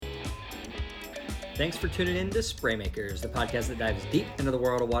Thanks for tuning in to Spraymakers, the podcast that dives deep into the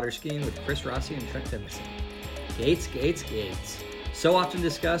world of water skiing with Chris Rossi and Trent Finlayson. Gates, gates, gates. So often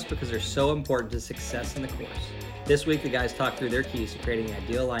discussed because they're so important to success in the course. This week, the guys talk through their keys to creating the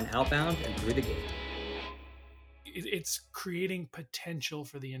ideal line outbound and through the gate. It's creating potential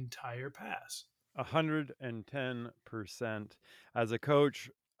for the entire pass. 110%. As a coach,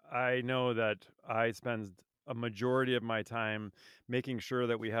 I know that I spend a majority of my time making sure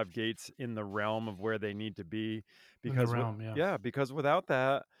that we have gates in the realm of where they need to be, In the because realm, yeah. because without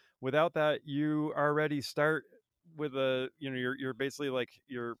that you already start with you're basically like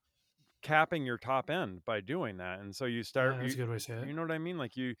you're capping your top end by doing that. And so you start, That's a good way to say it. you know what I mean?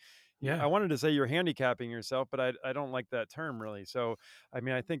 Like I Yeah. wanted to say you're handicapping yourself, but I don't like that term really. So, I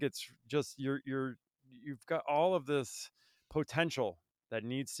mean, I think it's just you've got all of this potential that you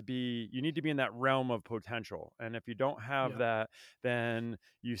need to be in that realm of potential. And if you don't have Yeah. that, then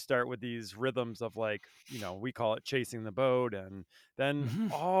you start with these rhythms of, like, we call it chasing the boat. And then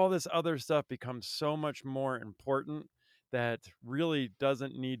Mm-hmm. all this other stuff becomes so much more important that really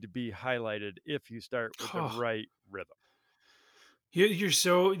doesn't need to be highlighted if you start with the Oh, right rhythm. you're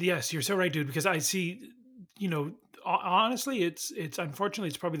so yes, you're so right, dude. Because I see, honestly, it's unfortunately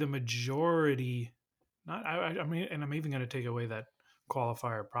it's probably the majority. Not I mean, and I'm even going to take away that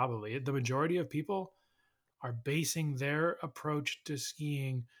qualifier. Probably the majority of people are basing their approach to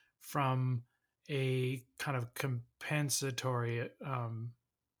skiing from a kind of compensatory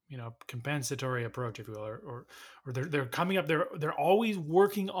approach, if you will, or they're coming up. They're always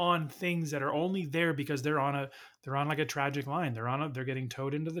working on things that are only there because they're on like a tragic line. They're getting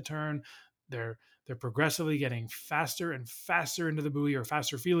towed into the turn. They're they're progressively getting faster and faster into the buoy, or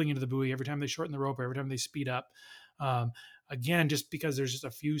faster feeling into the buoy every time they shorten the rope, or every time they speed up. Um, Again, just because there's just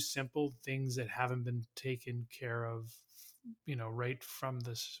a few simple things that haven't been taken care of, right from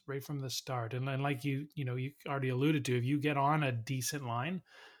the start. And like you already alluded to, if you get on a decent line,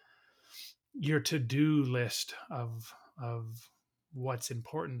 your to-do list of what's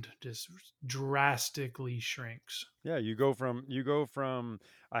important just drastically shrinks. Yeah, you go from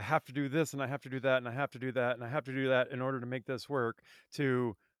I have to do this and I have to do that and I have to do that and I have to do that in order to make this work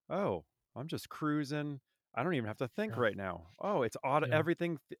to, oh, I'm just cruising. I don't even have to think Yeah. right now. Oh, it's auto Yeah.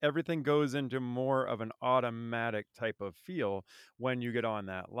 everything goes into more of an automatic type of feel when you get on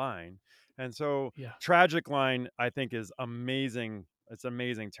that line. And so Yeah. tragic line, I think, is amazing. It's an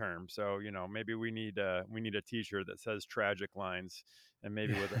amazing term. So, maybe we need a t-shirt that says tragic lines, and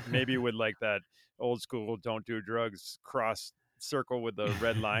maybe with like that old school don't do drugs cross circle with the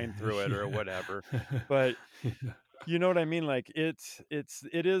red line through it or Yeah. whatever. But you know what I mean? Like it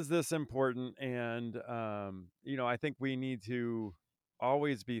is this important. And I think we need to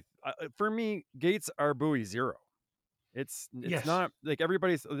always be, for me, gates are buoy zero. It's Yes. not like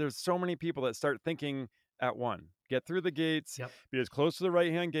there's so many people that start thinking at one, get through the gates, Yep. be as close to the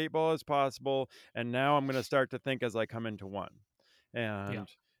right hand gate ball as possible, and now I'm going to start to think as I come into one. Yeah. And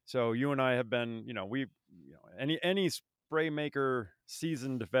so you and I have been, any spray maker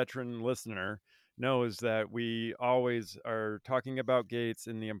seasoned veteran listener knows that we always are talking about gates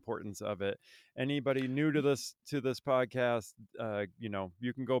and the importance of it. Anybody new to this podcast,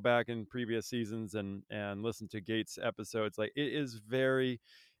 you can go back in previous seasons and listen to Gates episodes. Like, it's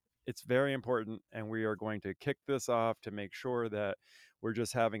very important, and we are going to kick this off to make sure that we're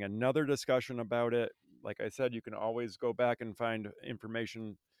just having another discussion about it. Like I said, you can always go back and find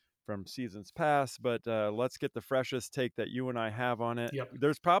information from seasons past, but let's get the freshest take that you and I have on it. Yep.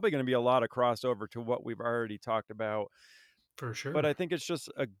 There's probably going to be a lot of crossover to what we've already talked about, For but I sure. think it's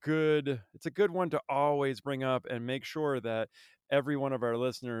a good one to always bring up and make sure that every one of our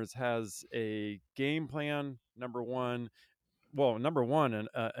listeners has a game plan. Number one,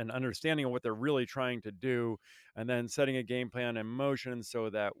 an understanding of what they're really trying to do, and then setting a game plan in motion so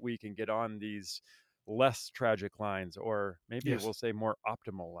that we can get on these less tragic lines, or maybe Yes. we'll say more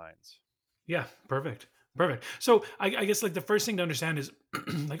optimal lines. Yeah. Perfect. Perfect. So I guess like the first thing to understand is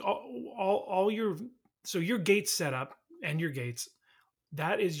like all your so your gates setup and your gates,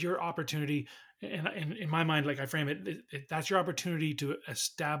 that is your opportunity. And in my mind, like I frame it, that's your opportunity to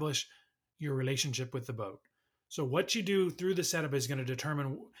establish your relationship with the boat. So what you do through the setup is going to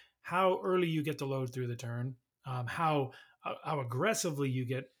determine how early you get the load through the turn, how aggressively you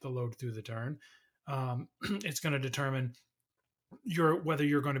get the load through the turn. It's going to determine whether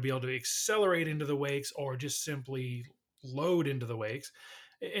you're going to be able to accelerate into the wakes or just simply load into the wakes.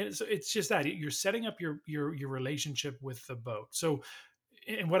 And so it's just that you're setting up your relationship with the boat. So,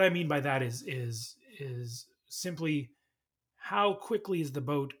 and what I mean by that is simply how quickly is the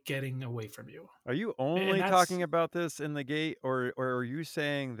boat getting away from you? Are you And only that's talking about this in the gate, or are you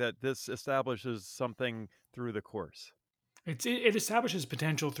saying that this establishes something through the course? it establishes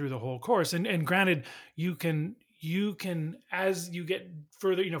potential through the whole course. And granted, you can, as you get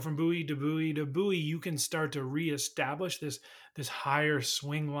further, from buoy to buoy to buoy, you can start to reestablish this higher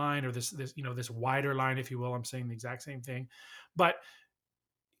swing line, or this wider line, if you will. I'm saying the exact same thing, but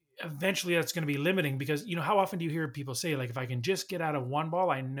eventually that's going to be limiting, because how often do you hear people say, like, if I can just get out of one ball,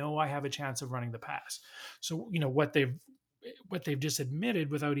 I know I have a chance of running the pass. So what they've just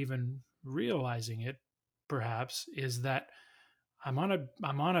admitted, without even realizing it, perhaps, is that I'm on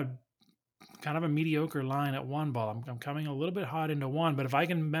a kind of a mediocre line at one ball. I'm coming a little bit hot into one, but if I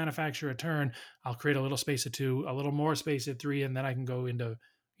can manufacture a turn, I'll create a little space at two, a little more space at three, and then I can go into,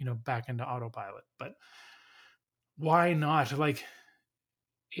 back into autopilot. But why not? Like,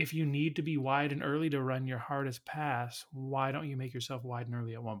 if you need to be wide and early to run your hardest pass, why don't you make yourself wide and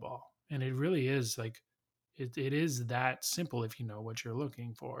early at one ball? And it really is like, it is that simple if you know what you're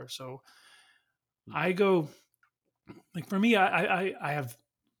looking for. So I go, like, for me, I have,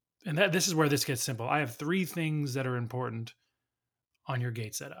 and that this is where this gets simple. I have three things that are important on your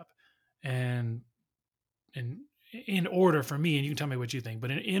gate setup, and and in order for me, and you can tell me what you think,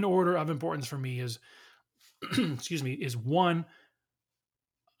 but in order of importance for me is, excuse me, is one,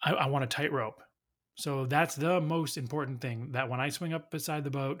 I want a tight rope. So that's the most important thing. That when I swing up beside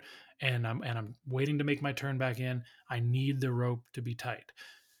the boat and I'm waiting to make my turn back in, I need the rope to be tight.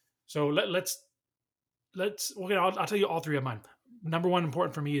 So let's okay. I'll tell you all three of mine. Number one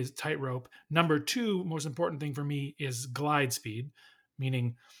important for me is tight rope. Number two most important thing for me is glide speed,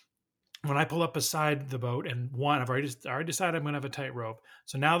 meaning when I pull up beside the boat, and one, I've already decided I'm going to have a tight rope.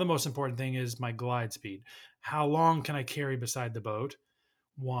 So now the most important thing is my glide speed. How long can I carry beside the boat?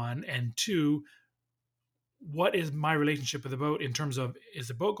 One, and two, what is my relationship with the boat, in terms of, is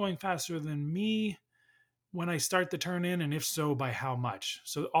the boat going faster than me when I start the turn in, and if so, by how much?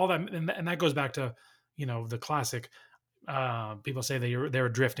 So all that, and that goes back to, the classic, people say they're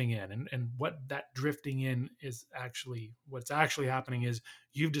drifting in, and what that drifting in is actually, what's actually happening is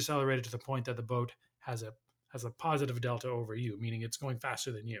you've decelerated to the point that the boat has a positive delta over you, meaning it's going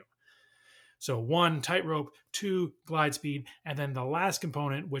faster than you. So one, tightrope; two, glide speed; and then the last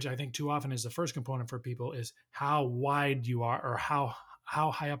component, which I think too often is the first component for people, is how wide you are, or how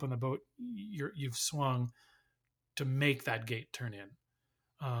high up on the boat you've swung to make that gate turn in.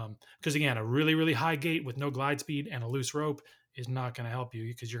 Because again, a really really high gate with no glide speed and a loose rope is not going to help you,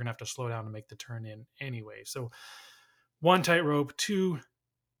 because you're going to have to slow down to make the turn in anyway. So one, tightrope; two,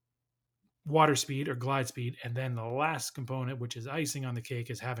 water speed or glide speed, and then the last component, which is icing on the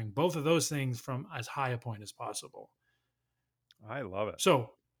cake, is having both of those things from as high a point as possible. I love it.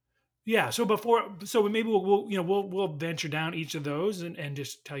 So yeah, so maybe we'll venture down each of those, and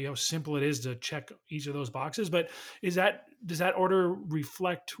just tell you how simple it is to check each of those boxes. But does that order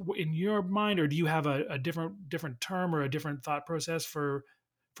reflect in your mind, or do you have a different term or a different thought process for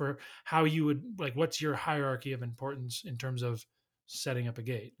how you would, like, what's your hierarchy of importance in terms of setting up a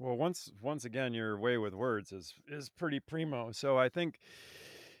gate? Well, once again, your way with words is pretty primo. So I think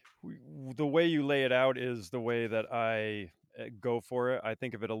the way you lay it out is the way that I go for it. I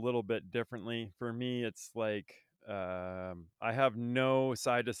think of it a little bit differently. For me, it's like I have no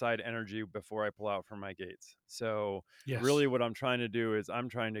side to side energy before I pull out from my gates. So Yes. really, what I'm trying to do is I'm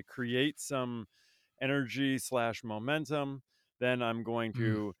trying to create some energy slash momentum. Then I'm going Mm.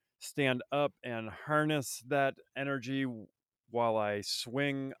 to stand up and harness that energy while I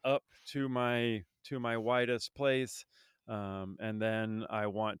swing up to my widest place, and then I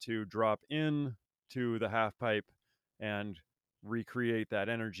want to drop in to the half pipe and recreate that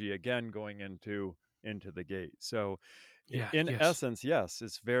energy again going into the gate. So Yeah. in Yes. essence, yes,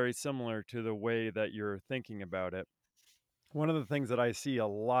 it's very similar to the way that you're thinking about it. One of the things that I see a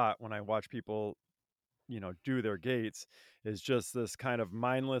lot when I watch people, do their gates is just this kind of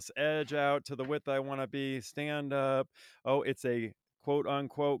mindless edge out to the width I want to be, stand up. Oh, it's a quote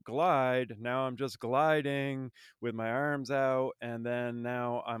unquote glide. Now I'm just gliding with my arms out, and then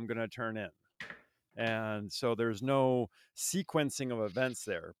now I'm going to turn in. And so there's no sequencing of events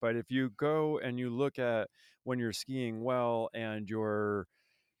there. But if you go and you look at when you're skiing well, and you're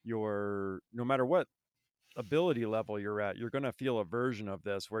no matter what ability level you're at, you're going to feel a version of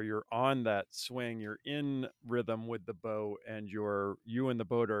this where you're on that swing, you're in rhythm with the boat, and you and the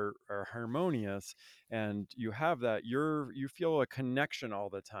boat are harmonious, and you have that, you feel a connection all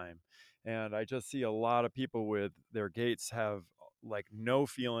the time. And I just see a lot of people with their gates have like no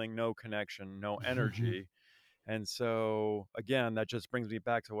feeling, no connection, no energy. And so, again, that just brings me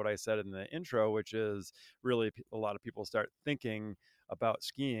back to what I said in the intro, which is really a lot of people start thinking about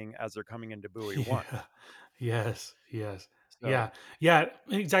skiing as they're coming into buoy one. Yeah. Yes. Yes. So, Yeah. Yeah.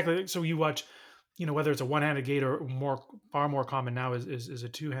 Exactly. So you watch, whether it's a one-handed gate or far more common now is a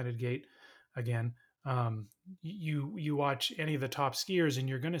two-handed gate. Again, you watch any of the top skiers, and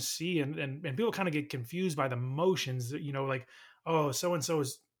you're going to see, and people kind of get confused by the motions that, like, oh, so and so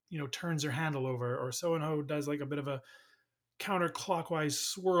is, turns their handle over, or so and so does like a bit of a counterclockwise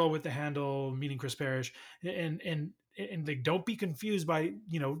swirl with the handle, meaning Chris Parrish, and they don't be confused by,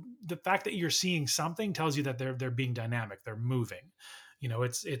 the fact that you're seeing something tells you that they're being dynamic, they're moving.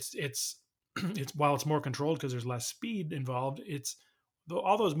 It's it's while it's more controlled because there's less speed involved. It's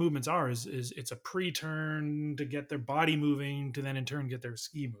all those movements are is it's a pre-turn to get their body moving to then in turn get their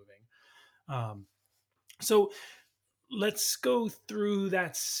ski moving. So let's go through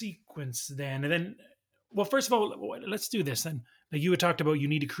that sequence then, and then, well, first of all, let's do this then. Like you had talked about, you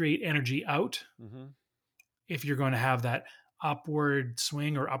need to create energy out mhm. if you're going to have that upward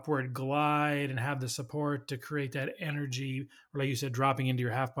swing or upward glide and have the support to create that energy, or like you said, dropping into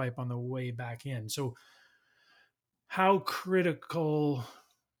your half pipe on the way back in. So how critical,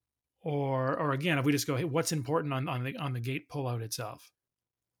 or again, if we just go, hey, what's important on the gate pullout itself?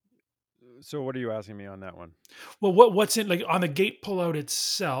 So what are you asking me on that one? Well, what's in, like, on the gate pullout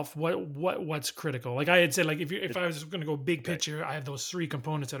itself? What's critical? Like I had said, like if It, I was going to go big okay. picture, I have those three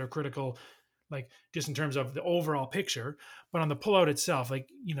components that are critical, like just in terms of the overall picture. But on the pullout itself, like,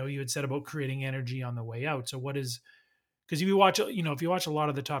 you had said about creating energy on the way out. So what is, because if you watch a lot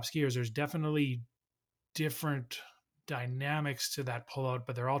of the top skiers, there's definitely different dynamics to that pullout,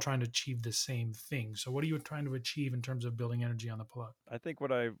 but they're all trying to achieve the same thing. So what are you trying to achieve in terms of building energy on the pullout? I think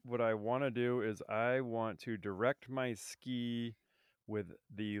what I want to do is I want to direct my ski with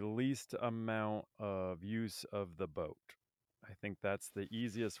the least amount of use of the boat. I think that's the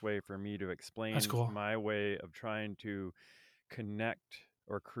easiest way for me to That's explain cool. my way of trying to connect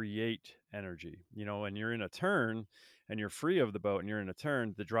or create energy. When you're in a turn and you're free of the boat and you're in a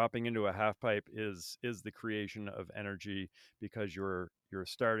turn, the dropping into a half pipe is the creation of energy because you're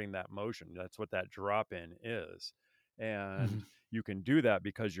starting that motion. That's what that drop in is. Hmm. And you can do that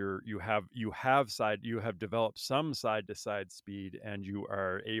because you have developed some side to side speed, and you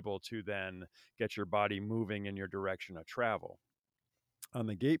are able to then get your body moving in your direction of travel. On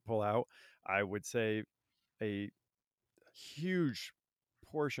the gate pullout, I would say a huge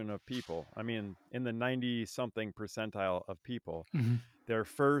portion of people, I mean, in the 90 something percentile of people, Hmm. their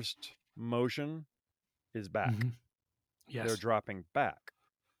first motion is back. Hmm. They're Yes. dropping back.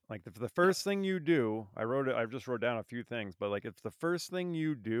 Like if the Yep. first thing you do, I just wrote down a few things, but like if the first thing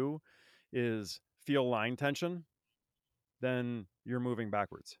you do is feel line tension, then you're moving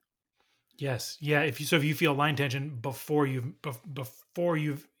backwards. Yes. Yeah. If you feel line tension before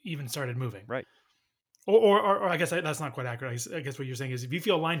you've even started moving, Right. or I guess that's not quite accurate. I guess what you're saying is if you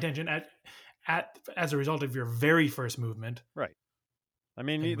feel line tension at as a result of your very first movement, Right. I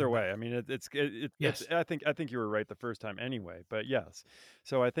mean, then you either move way, back. I mean, it's. Yes. I think you were right the first time anyway. But yes,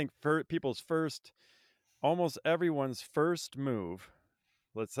 so I think for people's first, almost everyone's first move.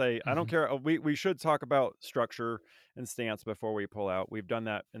 Let's say I don't Hmm. care. We should talk about structure and stance before we pull out. We've done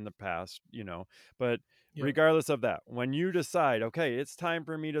that in the past, But Yep. regardless of that, when you decide, okay, it's time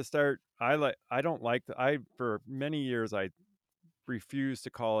for me to start. I don't like the. I for many years I refuse to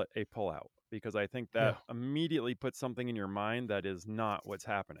call it a pullout because I think that Yeah. immediately puts something in your mind that is not what's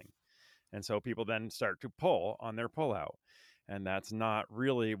happening. And so people then start to pull on their pullout. And that's not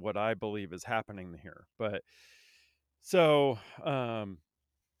really what I believe is happening here. But so,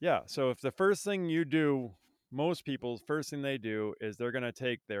 yeah. So if the first thing you do, most people's first thing they do is they're going to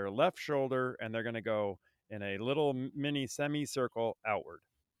take their left shoulder and they're going to go in a little mini semicircle outward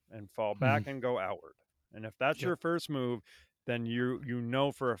and fall Hmm. back and go outward. And if that's Yep. your first move, then you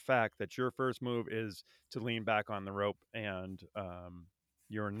know for a fact that your first move is to lean back on the rope, and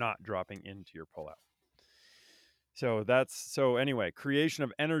you're not dropping into your pullout. So anyway, creation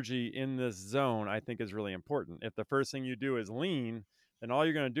of energy in this zone I think is really important. If the first thing you do is lean, then all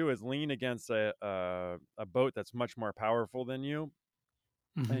you're going to do is lean against a boat that's much more powerful than you,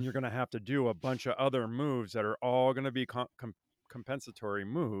 Hmm. and you're going to have to do a bunch of other moves that are all going to be compensatory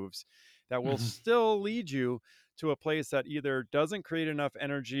moves that will Hmm. still lead you to a place that either doesn't create enough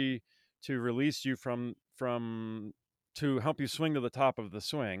energy to release you from to help you swing to the top of the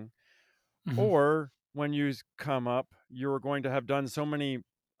swing, Hmm. or when you come up, you're going to have done so many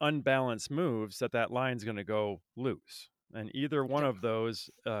unbalanced moves that that line's going to go loose. And either one Yep. of those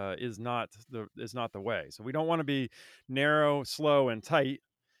is not the way. So we don't want to be narrow, slow, and tight,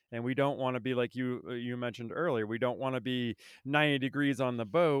 And we don't want to be like you mentioned earlier. We don't want to be 90 degrees on the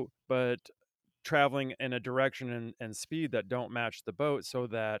boat, but traveling in a direction and speed that don't match the boat, so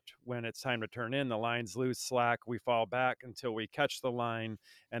that when it's time to turn in, the line's loose, slack, we fall back until we catch the line,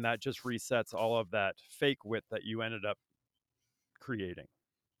 and that just resets all of that fake width that you ended up creating.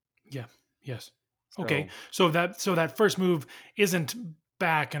 Yeah. Yes. Okay. So So that first move isn't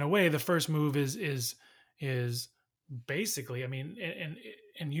back and away. The first move is basically. I mean,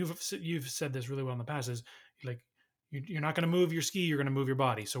 and you've said this really well in the past. Is like you're not going to move your ski. You're going to move your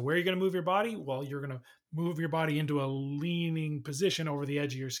body. So where are you going to move your body? Well, you're going to move your body into a leaning position over the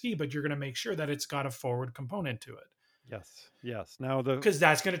edge of your ski, but you're going to make sure that it's got a forward component to it, yes. Now the because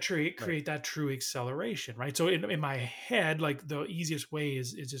that's going to right. create that true acceleration, right? So in my head, like the easiest way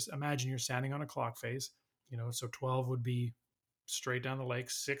is just imagine you're standing on a clock face, so 12 would be straight down the lake,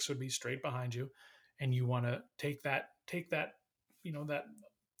 6 would be straight behind you, and you want to take that, that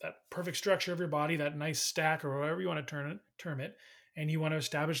perfect structure of your body, that nice stack or whatever you want to term it, and you want to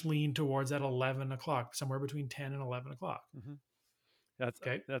establish lean towards that 11 o'clock, somewhere between 10 and 11 o'clock. hmm that's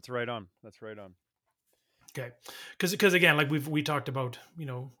Okay. that's right on. That's right on. Okay, because again, like we talked about,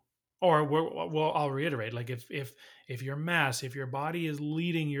 or well, I'll reiterate, like if your mass, if your body is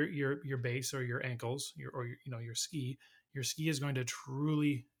leading your base or your ankles, your ski is going to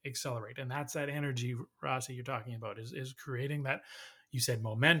truly accelerate, and that's that energy, Rossi, you're talking about is creating that. You said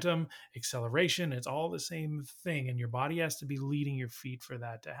momentum, acceleration. It's all the same thing, and your body has to be leading your feet for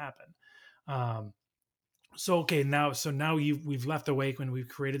that to happen. Um, so okay, now we've left the wake when we've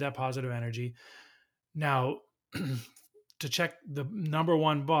created that positive energy. Now, to check the number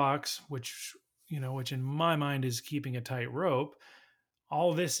one box, which in my mind is keeping a tight rope,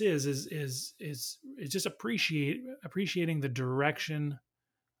 all this is just appreciating the direction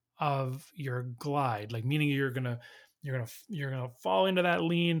of your glide, like meaning you're gonna fall into that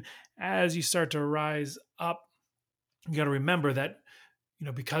lean as you start to rise up. You got to remember that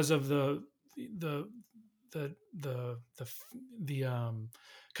because of the the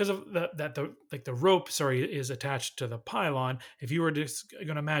because of that the like the rope, sorry, is attached to the pylon. If you were just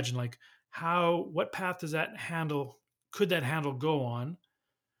going to imagine, like, what path does that handle could that handle go on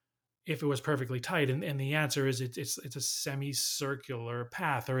if it was perfectly tight? And the answer is it's a semicircular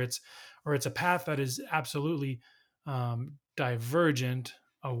path, or it's a path that is absolutely divergent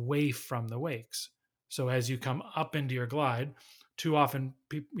away from the wakes. So as you come up into your glide, too often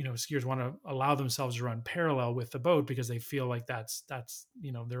people, skiers want to allow themselves to run parallel with the boat because they feel like that's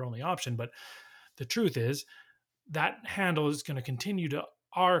their only option. But the truth is that handle is going to continue to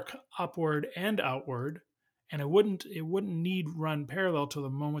arc upward and outward, and it wouldn't need run parallel to the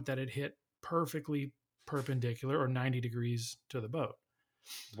moment that it hit perfectly perpendicular or 90 degrees to the boat.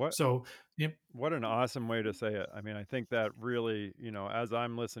 What So yep. what an awesome way to say it. I mean, I think that really, as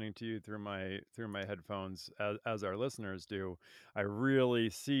I'm listening to you through my headphones, as our listeners do, I really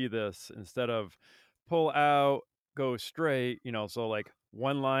see this instead of pull out, go straight, so like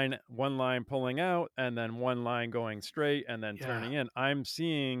one line pulling out and then one line going straight and then Yeah. turning in.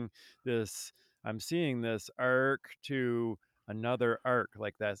 This I'm seeing this arc to another arc,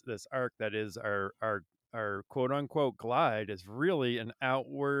 like this arc that is our quote unquote glide is really an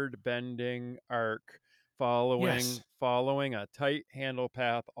outward bending arc Yes. following a tight handle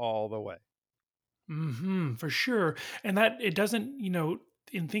path all the way. For sure. And that it doesn't,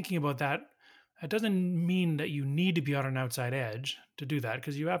 in thinking about that, it doesn't mean that you need to be on an outside edge to do that,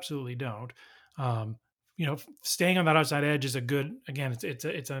 because you absolutely don't. Um, Staying on that outside edge is a good, again,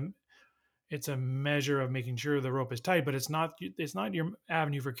 it's a measure of making sure the rope is tight, but it's not your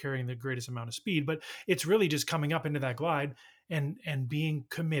avenue for carrying the greatest amount of speed. But it's really just coming up into that glide and being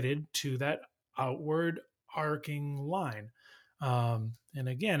committed to that outward arcing line. And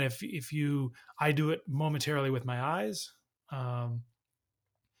again, if you I do it momentarily with my eyes, um,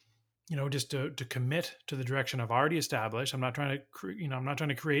 just to commit to the direction I've already established. I'm not trying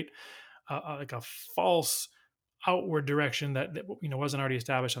to create like a false outward direction that wasn't already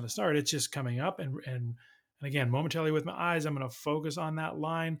established on the start. It's just coming up, and again, momentarily with my eyes, I'm going to focus on that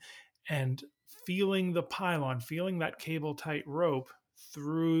line and feeling the pylon, feeling that cable tight rope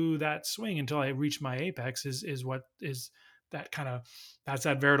through that swing until I reach my apex is what is that's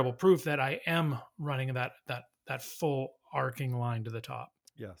that veritable proof that I am running that full arcing line to the top.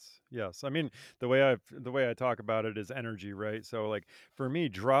 Yes. I mean, the way I talk about it is energy, right? So like for me,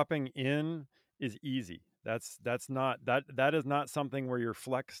 dropping in is easy. That is not something where you're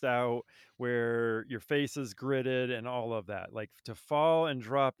flexed out, where your face is gritted and all of that. Like to fall and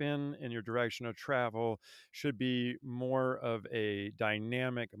drop in your direction of travel should be more of a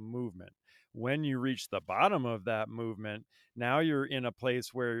dynamic movement. When you reach the bottom of that movement, now you're in a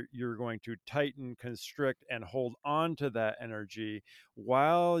place where you're going to tighten, constrict, and hold on to that energy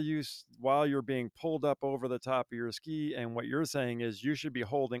while you're being pulled up over the top of your ski. And what you're saying is you should be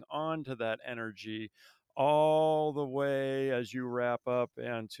holding on to that energy all the way as you wrap up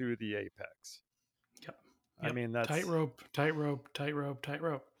and to the apex. Yep. I mean, that's tightrope, tightrope, tightrope,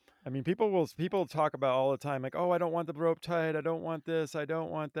 tightrope. I mean, people talk about all the time, like, oh, I don't want the rope tight, I don't want this, I don't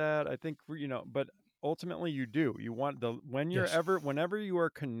want that. I think but ultimately you do. You want Yes. whenever you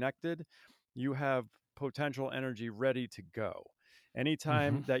are connected, you have potential energy ready to go.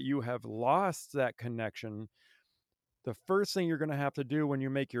 Anytime that you have lost that connection, the first thing you're going to have to do when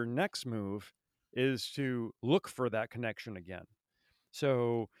you make your next move is to look for that connection again.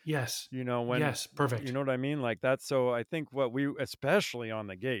 So Yes. when Yes. Perfect. you know what I mean? Like that's so I think especially on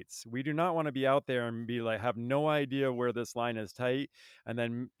the gates, we do not want to be out there and be like, have no idea where this line is tight. And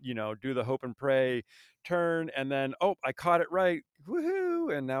then, do the hope and pray turn. And then, oh, I caught it right.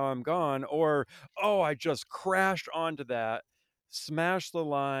 Woohoo. And now I'm gone. Or, oh, I just crashed onto that, smashed the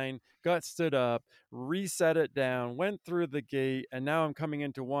line, got stood up, reset it down, went through the gate. And now I'm coming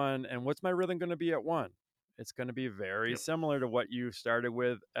into one. And what's my rhythm going to be at one? It's going to be very similar to what you started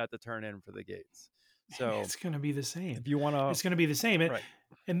with at the turn in for the gates. So it's going to be the same. If you want to, it's going to be the same. Right.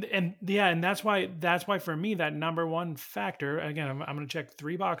 And that's why for me, that number one factor, again, I'm going to check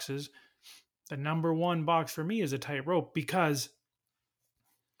 3 boxes. The number one box for me is a tightrope, because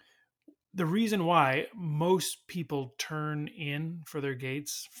the reason why most people turn in for their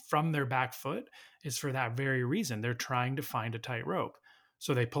gates from their back foot is for that very reason. They're trying to find a tightrope.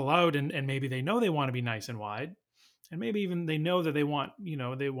 So they pull out and maybe they know they want to be nice and wide. And maybe even they know that they want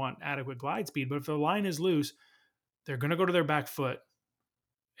adequate glide speed. But if the line is loose, they're going to go to their back foot.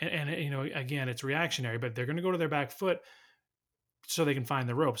 And again, it's reactionary, but they're going to go to their back foot so they can find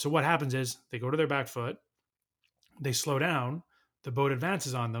the rope. So what happens is they go to their back foot, they slow down, the boat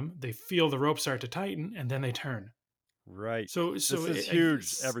advances on them, they feel the rope start to tighten, and then they turn. Right. So this is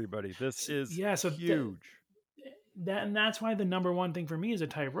huge, everybody. This is huge. And that's why the number one thing for me is a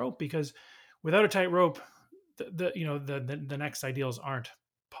tight rope, because without a tight rope, the next ideals aren't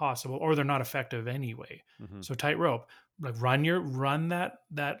possible, or they're not effective anyway. Mm-hmm. So tight rope, like run that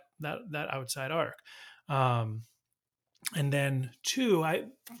outside arc. And then 2, I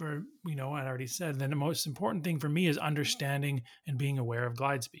already said, then the most important thing for me is understanding and being aware of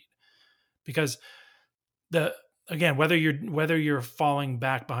glide speed, because again, whether you're falling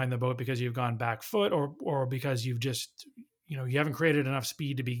back behind the boat because you've gone back foot, or because you've just, you haven't created enough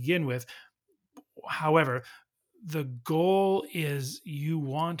speed to begin with. However, the goal is you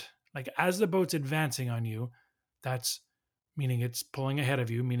want, like, as the boat's advancing on you, that's meaning it's pulling ahead of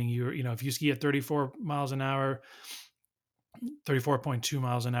you, meaning if you ski at 34 miles an hour, 34.2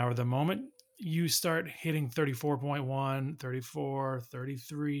 miles an hour, the moment you start hitting 34.1, 34,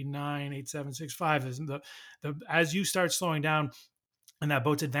 33, 9, 8, 7, 6, 5, is as you start slowing down and that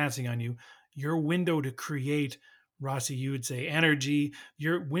boat's advancing on you, your window to create, Rossi, you would say energy,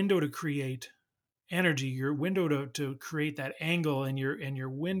 your window to create energy, your window to create that angle, and your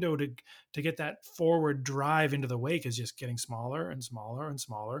window to get that forward drive into the wake is just getting smaller and smaller and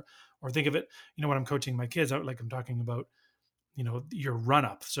smaller. Or think of it, when I'm coaching my kids, like I'm talking about, your run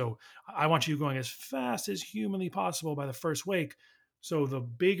up. So I want you going as fast as humanly possible by the first wake. So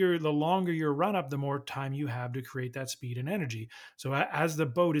the longer your run up, the more time you have to create that speed and energy. So as the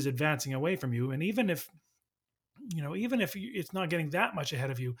boat is advancing away from you, and even if it's not getting that much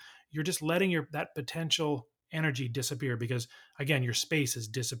ahead of you, you're just letting that potential energy disappear, because again, your space is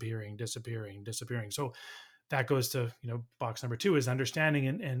disappearing. So that goes to, box number 2 is understanding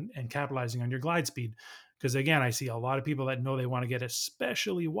and capitalizing on your glide speed. Because again, I see a lot of people that know they want to get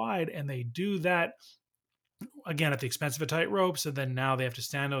especially wide, and they do that again at the expense of a tight rope. So then now they have to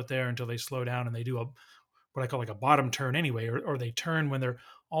stand out there until they slow down, and they do what I call like a bottom turn anyway, or they turn when they're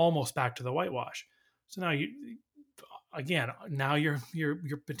almost back to the whitewash. So now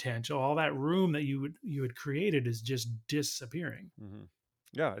your potential, all that room that you had created, is just disappearing. Mm-hmm.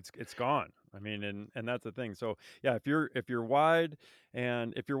 Yeah, it's gone. I mean, and that's the thing. So yeah, if you're wide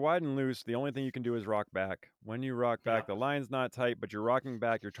and loose, the only thing you can do is rock back. When you rock back, the line's not tight, but you're rocking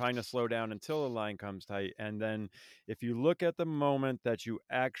back. You're trying to slow down until the line comes tight. And then if you look at the moment that you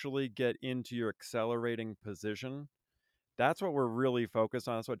actually get into your accelerating position, that's what we're really focused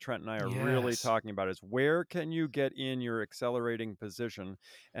on. That's what Trent and I are really talking about, is where can you get in your accelerating position,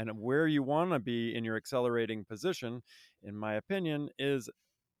 and where you want to be in your accelerating position, in my opinion, is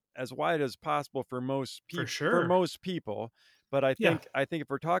as wide as possible for most people. For most people. But I think if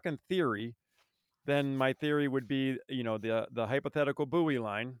we're talking theory, then my theory would be, the hypothetical buoy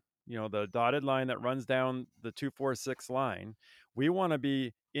line, the dotted line that runs down the 246 line, we want to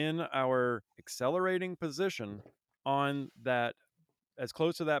be in our accelerating position on that, as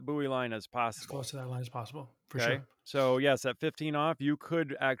close to that buoy line as As possible. close to that line as possible, for Okay. sure. So yes, at 15 off, you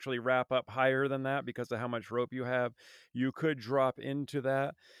could actually wrap up higher than that because of how much rope you have. You could drop into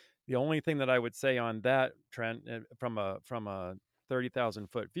that. The only thing that I would say on that, Trent, from a 30,000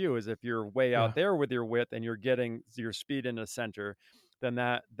 foot view, is if you're way Yeah. out there with your width and you're getting your speed in the center, then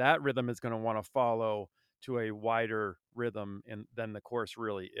that rhythm is going to want to follow to a wider rhythm than the course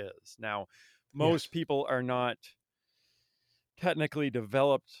really is. Now, Yes. most people are not technically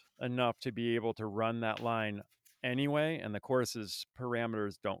developed enough to be able to run that line anyway, and the course's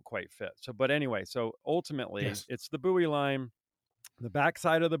parameters don't quite fit. But anyway, so ultimately Yes. it's the buoy line, the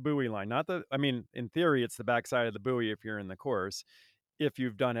backside of the buoy line, not the, I mean, in theory, it's the backside of the buoy if you're in the course, if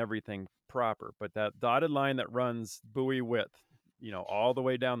you've done everything proper. But that dotted line that runs buoy width, all the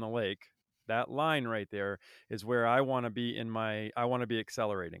way down the lake, that line right there is where I want to be I want to be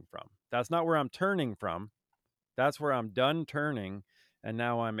accelerating from. That's not where I'm turning from. That's where I'm done turning. And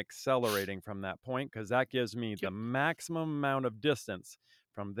now I'm accelerating from that point, because that gives me the Yep. maximum amount of distance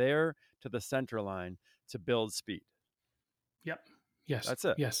from there to the center line to build speed. Yep. Yes. That's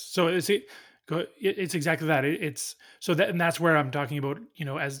it. Yes. So it's exactly that. It's so that, and that's where I'm talking about,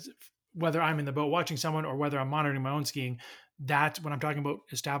 as whether I'm in the boat watching someone or whether I'm monitoring my own skiing, that's when I'm talking about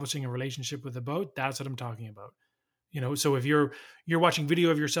establishing a relationship with the boat. That's what I'm talking about. So if you're watching video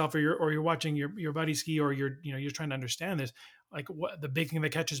of yourself, or you're watching your buddy ski, or you're trying to understand this, like, what the big thing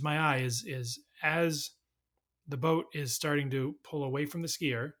that catches my eye is as the boat is starting to pull away from the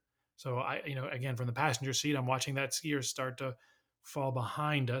skier. So again, from the passenger seat, I'm watching that skier start to fall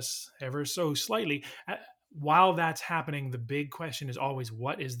behind us ever so slightly. While that's happening, the big question is always,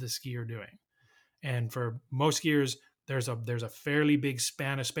 what is the skier doing? And for most skiers, there's a fairly big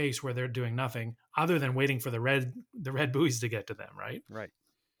span of space where they're doing nothing other than waiting for the red buoys to get to them, right? Right.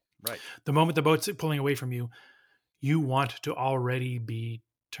 The moment the boat's pulling away from you, you want to already be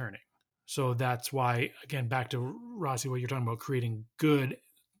turning. So that's why, again, back to Rossi, what you're talking about, creating good,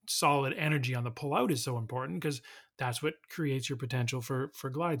 solid energy on the pull out is so important, because that's what creates your potential for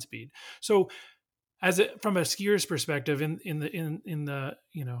glide speed. So, from a skier's perspective, in the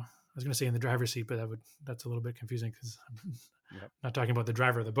I was going to say in the driver's seat, but that's a little bit confusing, because I'm not talking about the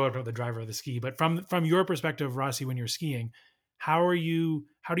driver of the boat, but the driver of the ski. But from your perspective, Rossi, when you're skiing, how do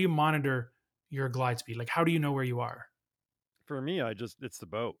you monitor your glide speed? Like, how do you know where you are? For me, it's the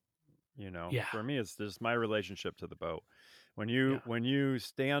boat. Yeah. For me, it's just my relationship to the boat. When Yeah.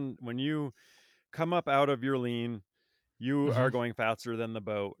 you come up out of your lean, you Mm-hmm. are going faster than the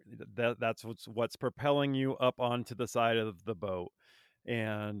boat. That's what's propelling you up onto the side of the boat.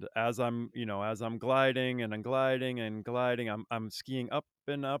 And as I'm gliding and I'm gliding and gliding, I'm skiing up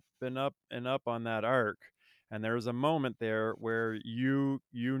and up and up and up on that arc. And there's a moment there where you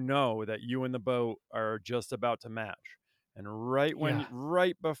know that you and the boat are just about to match. And Yeah.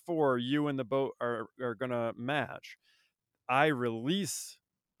 right before you and the boat are gonna match, I release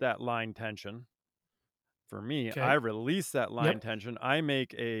that line tension. For me, I Okay. release that line Yep. tension.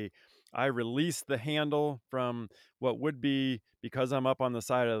 I release the handle from what would be, because I'm up on the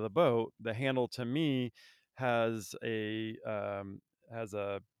side of the boat, the handle to me has has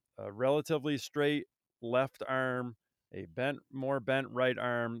a relatively straight left arm, a more bent right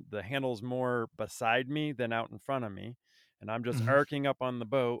arm. The handle's more beside me than out in front of me. And I'm just Mm-hmm. arcing up on the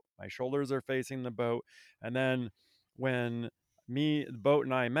boat. My shoulders are facing the boat. And then when the boat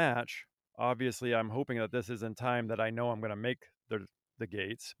and I match, obviously I'm hoping that this is in time that I know I'm going to make the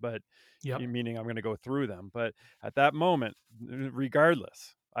gates, but Yep. meaning I'm going to go through them. But at that moment,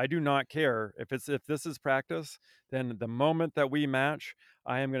 regardless, I do not care if this is practice. Then the moment that we match,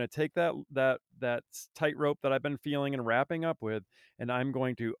 I am going to take that tightrope that I've been feeling and wrapping up with, and I'm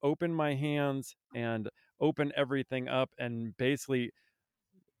going to open my hands and open everything up and basically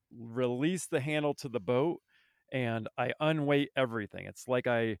release the handle to the boat, and I unweight everything. It's like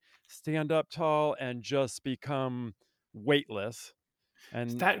I stand up tall and just become weightless.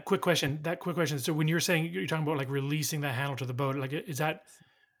 And That quick question. So when you're talking about, like, releasing that handle to the boat, like, is that,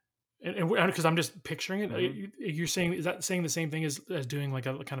 and because I'm just picturing it, mhm, you're saying, is that saying the same thing as doing like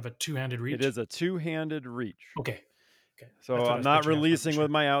a kind of a two-handed it reach? is a two-handed reach. Okay. Okay. So That's what I I'm was not picturing. I just wasn't releasing with sure.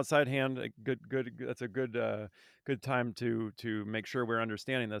 my outside hand. Good. That's a good time to make sure we're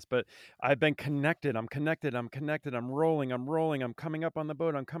understanding this. But I've been connected. I'm connected. I'm connected. I'm rolling. I'm rolling. I'm coming up on the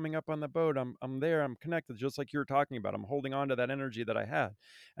boat. I'm coming up on the boat. I'm there. I'm connected, just like you were talking about. I'm holding on to that energy that I had,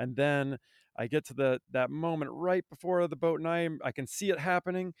 and then I get to that moment right before the boat, and I can see it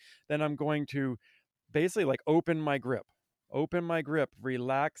happening. Then I'm going to basically like open my grip. open my grip,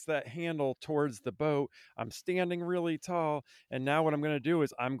 relax that handle towards the boat. I'm standing really tall. And now what I'm going to do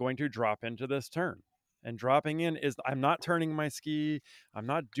is I'm going to drop into this turn. And dropping in is I'm not turning my ski. I'm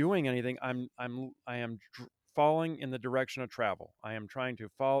not doing anything. I am falling in the direction of travel. I am trying to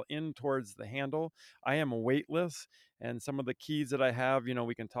fall in towards the handle. I am weightless. And some of the keys that I have,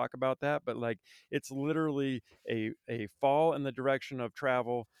 we can talk about that, but like it's literally a fall in the direction of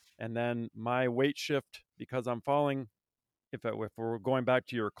travel. And then my weight shift, because I'm falling, if we're going back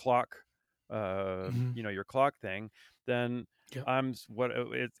to your clock, Mhm. your clock thing, then Yep.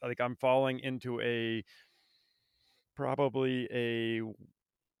 it's like I'm falling into probably a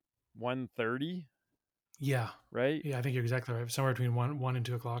 1:30, Yeah. right? Yeah, I think you're exactly right. Somewhere between 1 and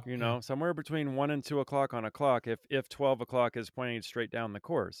 2 o'clock. Yeah. Somewhere between 1 and 2 o'clock on a clock. If 12 o'clock is pointing straight down the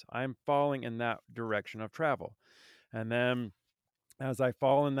course, I'm falling in that direction of travel. And then as I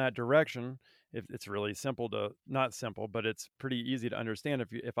fall in that direction, if it's really simple to not simple, but it's pretty easy to understand.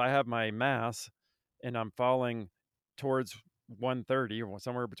 If I have my mass and I'm falling towards 1:30 or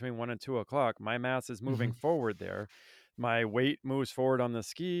somewhere between 1 and 2 o'clock, my mass is moving Mhm. forward there. My weight moves forward on the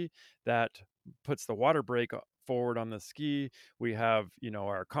ski. That puts the water brake forward on the ski. We have,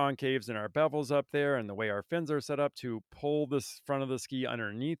 our concaves and our bevels up there, and the way our fins are set up to pull this front of the ski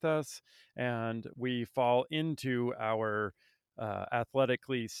underneath us, and we fall into our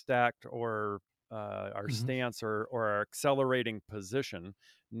athletically stacked or our Mhm. stance or our accelerating position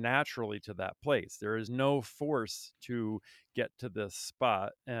naturally to that place. There is no force to get to this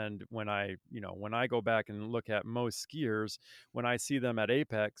spot. And when I go back and look at most skiers, when I see them at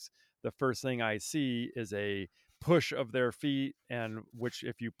apex, the first thing I see is a push of their feet, and which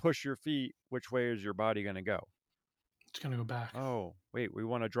if you push your feet, which way is your body going to go? It's going to go back. Oh, wait, we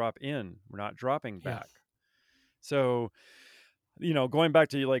want to drop in. We're not dropping Yeah. back. So, going back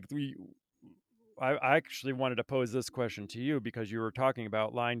to like I actually wanted to pose this question to you because you were talking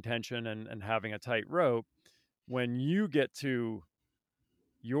about line tension and having a tight rope. When you get to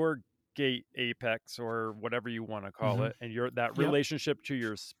your gate apex or whatever you want to call Mhm. it, and that Yep. relationship to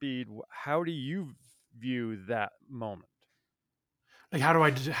your speed, how do you view that moment? Like how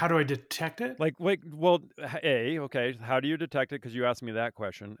do I detect it? Well, okay, how do you detect it? Because you asked me that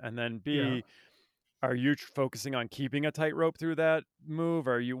question, and then Yeah. B, are you focusing on keeping a tightrope through that move?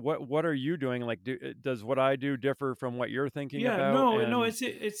 Are you what are you doing? Like, does what I do differ from what you're thinking Yeah, about? no, And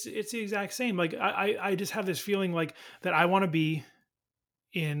it's the exact same. Like I just have this feeling like that I want to be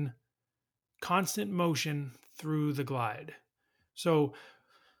in constant motion through the glide. So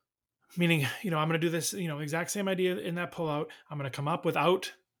meaning, I'm going to do this, exact same idea in that pullout. I'm going to come up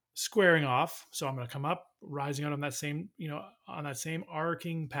without squaring off. So I'm going to come up rising out on that same, on that same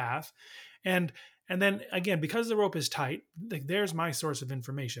arcing path. And and then again, because the rope is tight, like there's my source of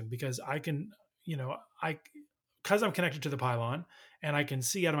information because I can, I because I'm connected to the pylon and I can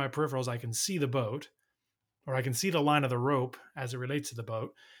see out of my peripherals, I can see the boat or I can see the line of the rope as it relates to the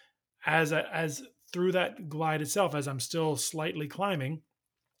boat as through that glide itself as I'm still slightly climbing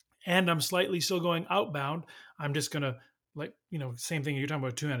and I'm slightly still going outbound. I'm just gonna like same thing you're talking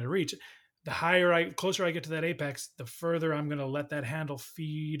about two-handed reach. The closer I get to that apex, the further I'm gonna let that handle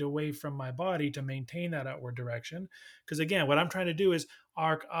feed away from my body to maintain that outward direction. Because again, what I'm trying to do is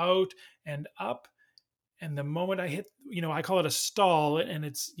arc out and up. And the moment I hit, I call it a stall, and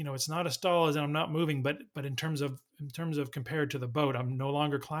it's not a stall as in I'm not moving, but in terms of compared to the boat, I'm no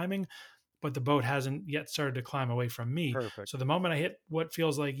longer climbing, but the boat hasn't yet started to climb away from me. perfect. So the moment I hit what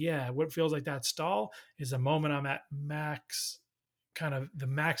feels like that stall is the moment I'm at max, kind of the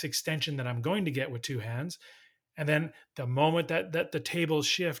max extension that I'm going to get with two hands. And then the moment that the tables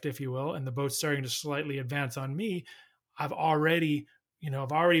shift, if you will, and the boat's starting to slightly advance on me, I've already,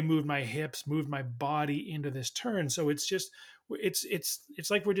 I've already moved my hips, moved my body into this turn. So it's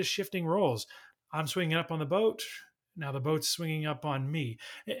like we're just shifting roles. I'm swinging up on the boat. Now the boat's swinging up on me.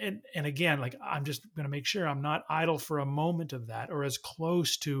 And again, like I'm just going to make sure I'm not idle for a moment of that, or as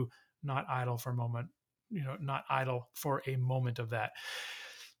close to not idle for a moment, not idle for a moment of that.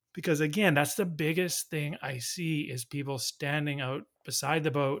 Because again, that's the biggest thing I see is people standing out beside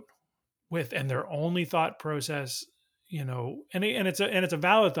the boat and their only thought process, and it's a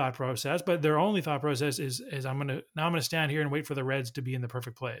valid thought process, but their only thought process is I'm gonna stand here and wait for the reds to be in the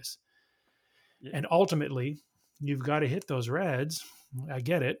perfect place. Yeah, And ultimately, you've got to hit those reds. I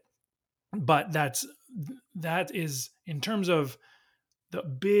get it, but that is in terms of the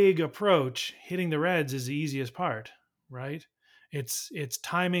big approach. Hitting the reds is the easiest part, right? It's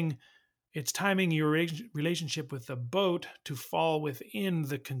timing. It's timing your relationship with the boat to fall within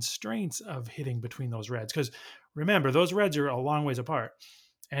the constraints of hitting between those reds. Because remember, those reds are a long ways apart,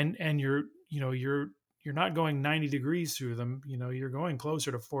 and you're you're not going 90 degrees through them. You're going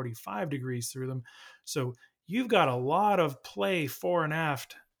closer to 45 degrees through them. So you've got a lot of play fore and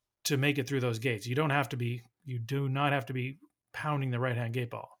aft to make it through those gates. You do not have to be pounding the right hand gate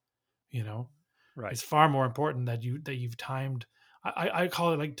ball. Right. It's far more important that you've timed. I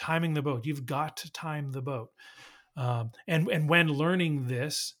call it like timing the boat. You've got to time the boat. And when learning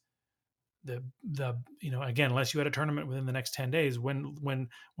this, the again, unless you had a tournament within the next 10 days, when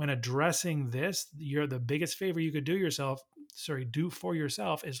addressing this, the biggest favor you could do for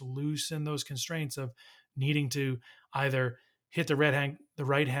yourself is loosen those constraints of needing to either hit the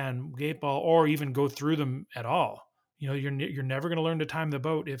right hand gate ball or even go through them at all. You're never going to learn to time the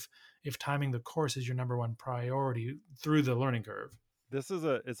boat if timing the course is your number one priority through the learning curve.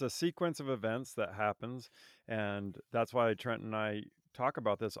 It's a sequence of events that happens, and that's why Trent and I talk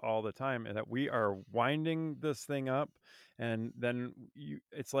about this all the time, and that we are winding this thing up, and then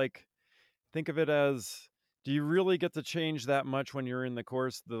it's like, think of it as, do you really get to change that much when you're in the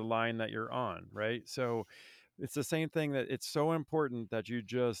course, the line that you're on, right? So it's the same thing, that it's so important that you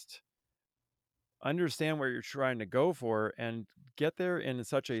just understand where you're trying to go for and get there in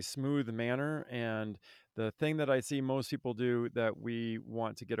such a smooth manner. And the thing that I see most people do that we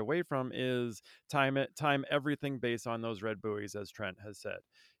want to get away from is time everything based on those red buoys, as Trent has said.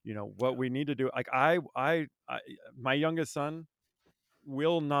 What we need to do, like my youngest son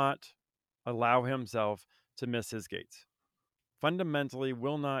will not allow himself to miss his gates. Fundamentally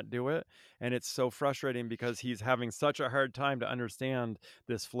will not do it, and it's so frustrating because he's having such a hard time to understand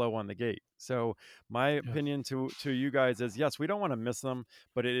this flow on the gate. So my opinion to you guys is, yes, we don't want to miss them,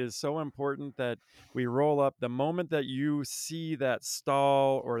 but it is so important that we roll up the moment that you see that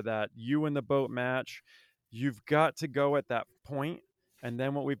stall or that you in the boat match. You've got to go at that point. And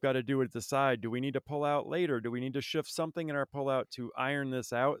then what we've got to do is decide, do we need to pull out later? Do we need to shift something in our pullout to iron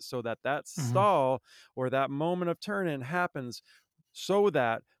this out so that stall or that moment of turn-in happens, so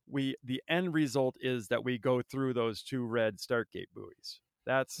that the end result is that we go through those two red start gate buoys.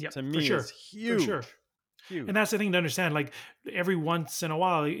 That's, to me, is huge. For sure. Huge. And that's the thing to understand. Like, every once in a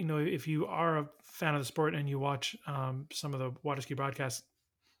while, if you are a fan of the sport and you watch some of the water ski broadcast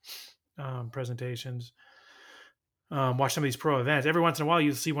presentations, watch some of these pro events, every once in a while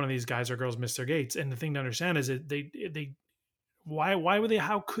you see one of these guys or girls miss their gates. And the thing to understand is that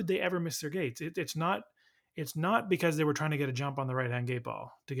how could they ever miss their gates? It's not because they were trying to get a jump on the right hand gate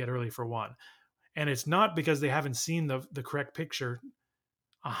ball to get early for one. And it's not because they haven't seen the correct picture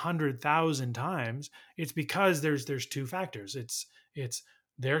 100,000 times. It's because there's two factors. It's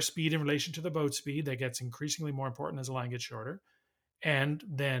their speed in relation to the boat speed that gets increasingly more important as the line gets shorter. And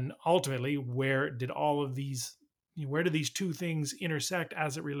then ultimately, where do these two things intersect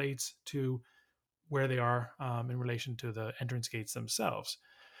as it relates to where they are in relation to the entrance gates themselves?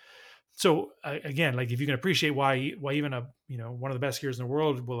 So again, like, if you can appreciate why even one of the best skiers in the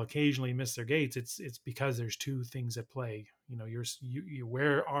world will occasionally miss their gates, it's because there's two things at play.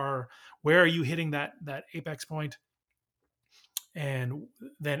 Where are you hitting that apex point? And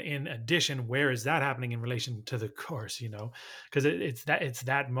then in addition, where is that happening in relation to the course? Because it's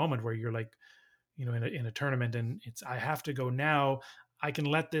that moment where you're like, in a tournament, and I have to go now. I can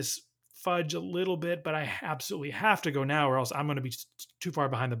let this fudge a little bit, but I absolutely have to go now, or else I'm going to be too far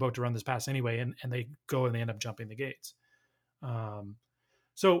behind the boat to run this pass anyway. And they go and they end up jumping the gates.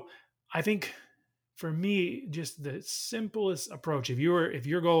 So I think, for me, just the simplest approach, if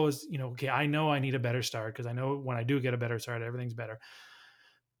your goal is, okay, I know I need a better start, because I know when I do get a better start, everything's better.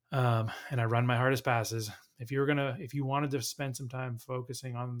 And I run my hardest passes. If you wanted to spend some time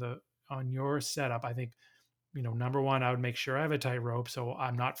focusing on your setup, I think, number one, I would make sure I have a tight rope so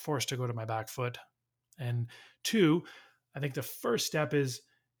I'm not forced to go to my back foot. And two, I think the first step is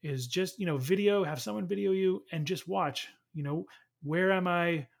just, have someone video you and just watch, where am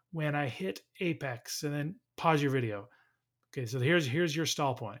I when I hit apex, and then pause your video. Okay, so here's your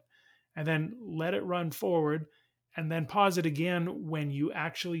stall point, and then let it run forward, and then pause it again when you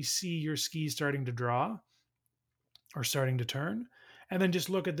actually see your skis starting to draw or starting to turn, and then just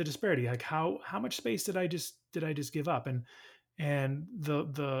look at the disparity. Like, how much space did I just give up? And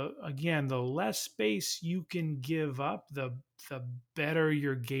the less space you can give up, the better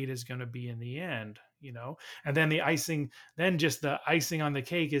your gate is going to be in the end. And then the icing on the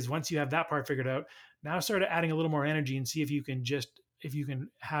cake is, once you have that part figured out, now start adding a little more energy and see if you can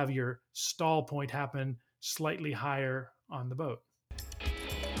have your stall point happen slightly higher on the boat.